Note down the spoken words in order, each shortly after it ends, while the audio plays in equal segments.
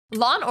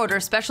Law & Order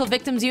Special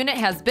Victims Unit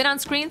has been on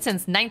screen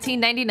since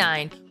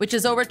 1999, which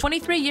is over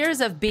 23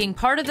 years of being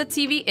part of the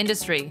TV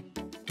industry.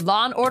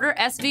 Law & Order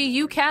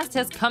SVU cast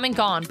has come and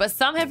gone, but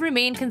some have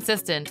remained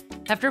consistent.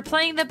 After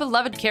playing the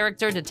beloved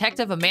character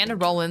Detective Amanda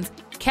Rowlands,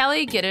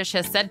 Kelli Giddish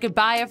has said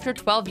goodbye after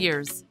 12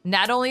 years.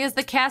 Not only is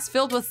the cast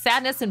filled with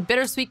sadness and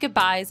bittersweet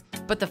goodbyes,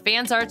 but the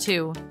fans are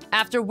too.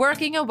 After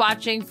working and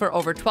watching for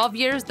over 12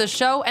 years, the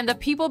show and the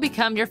people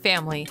become your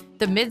family.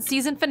 The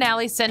mid-season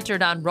finale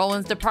centered on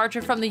Rowland's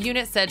departure from the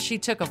unit said she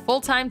took a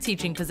full-time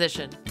teaching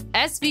position.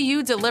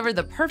 SVU delivered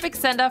the perfect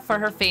send-off for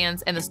her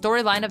fans and the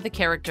storyline of the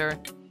character.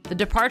 The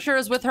departure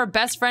is with her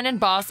best friend and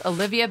boss,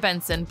 Olivia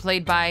Benson,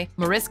 played by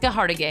Mariska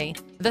Hargitay.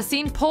 The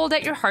scene pulled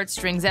at your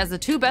heartstrings as the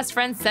two best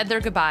friends said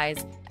their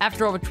goodbyes.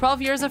 After over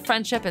 12 years of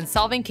friendship and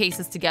solving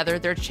cases together,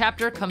 their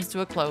chapter comes to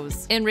a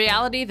close. In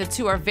reality, the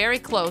two are very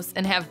close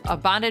and have a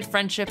bonded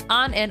friendship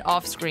on and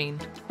off screen.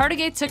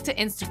 Hargitay took to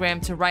Instagram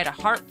to write a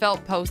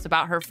heartfelt post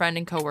about her friend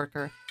and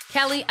coworker.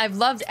 Kelli, I've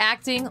loved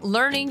acting,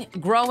 learning,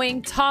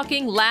 growing,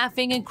 talking,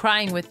 laughing, and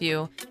crying with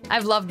you.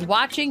 I've loved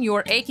watching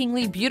your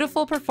achingly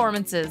beautiful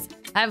performances.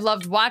 I've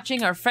loved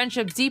watching our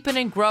friendship deepen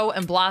and grow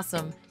and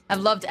blossom.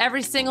 I've loved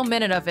every single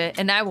minute of it,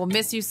 and I will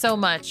miss you so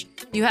much.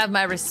 You have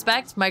my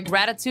respect, my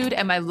gratitude,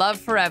 and my love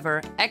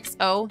forever.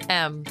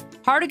 XOM.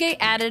 Hargitay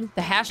added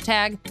the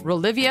hashtag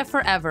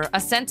 #ReliviaForever, a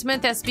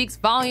sentiment that speaks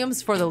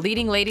volumes for the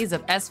leading ladies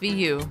of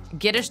SVU.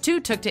 Giddish too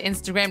took to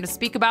Instagram to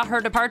speak about her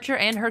departure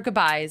and her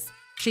goodbyes.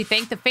 She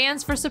thanked the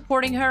fans for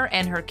supporting her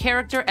and her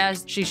character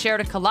as she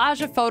shared a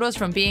collage of photos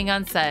from being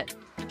on set.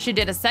 She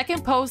did a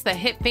second post that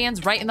hit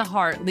fans right in the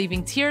heart,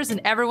 leaving tears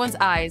in everyone's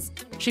eyes.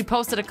 She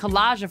posted a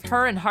collage of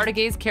her and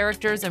Hargitay's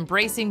characters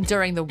embracing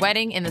during the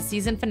wedding in the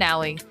season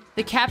finale.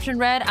 The caption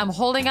read, "I'm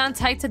holding on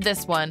tight to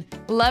this one.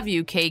 Love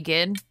you,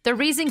 K-Gid." The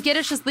reason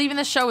Giddish is leaving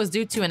the show is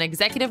due to an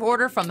executive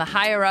order from the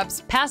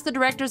higher-ups past the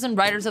directors and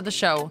writers of the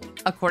show.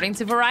 According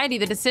to Variety,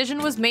 the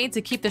decision was made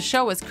to keep the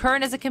show as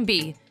current as it can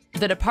be.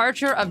 The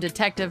departure of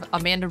Detective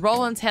Amanda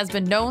Rowlands has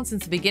been known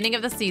since the beginning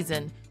of the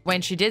season, when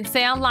she did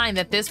say online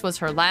that this was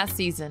her last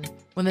season.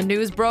 When the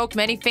news broke,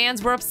 many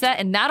fans were upset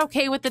and not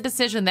okay with the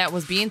decision that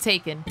was being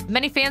taken.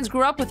 Many fans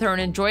grew up with her and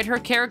enjoyed her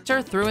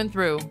character through and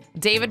through.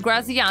 David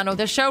Graziano,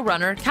 the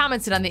showrunner,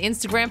 commented on the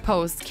Instagram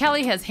post,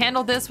 "Kelli has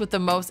handled this with the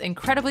most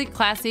incredibly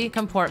classy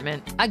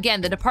comportment."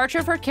 Again, the departure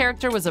of her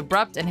character was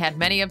abrupt and had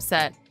many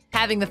upset,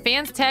 having the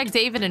fans tag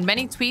David in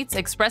many tweets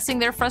expressing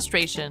their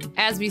frustration.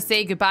 As we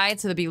say goodbye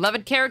to the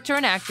beloved character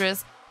and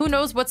actress, who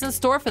knows what's in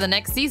store for the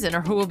next season or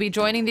who will be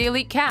joining the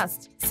elite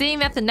cast? Seeing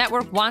that the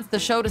network wants the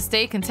show to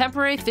stay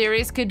contemporary,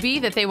 theories could be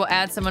that they will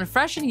add someone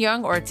fresh and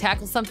young or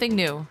tackle something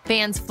new.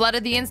 Fans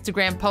flooded the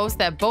Instagram post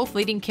that both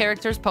leading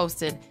characters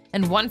posted,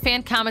 and one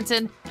fan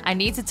commented, "I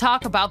need to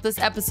talk about this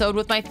episode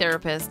with my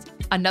therapist."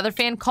 Another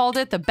fan called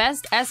it the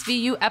best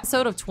SVU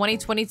episode of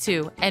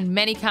 2022, and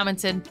many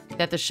commented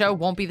that the show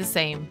won't be the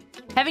same.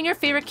 Having your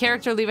favorite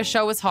character leave a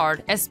show is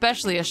hard,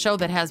 especially a show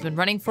that has been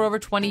running for over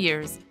 20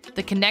 years.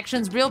 The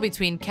connection's real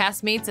between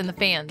castmates and the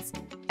fans.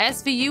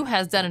 SVU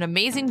has done an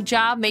amazing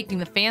job making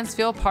the fans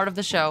feel part of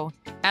the show.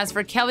 As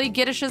for Kelli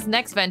Giddish's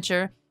next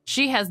venture,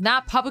 she has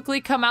not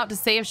publicly come out to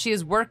say if she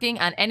is working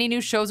on any new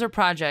shows or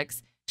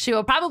projects. She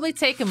will probably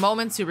take a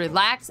moment to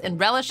relax and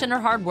relish in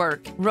her hard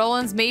work.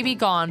 Rowlands may be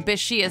gone, but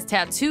she is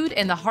tattooed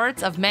in the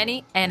hearts of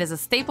many and is a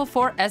staple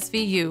for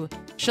SVU.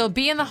 She'll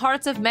be in the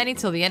hearts of many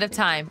till the end of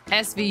time.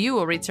 SVU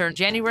will return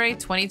January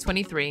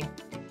 2023.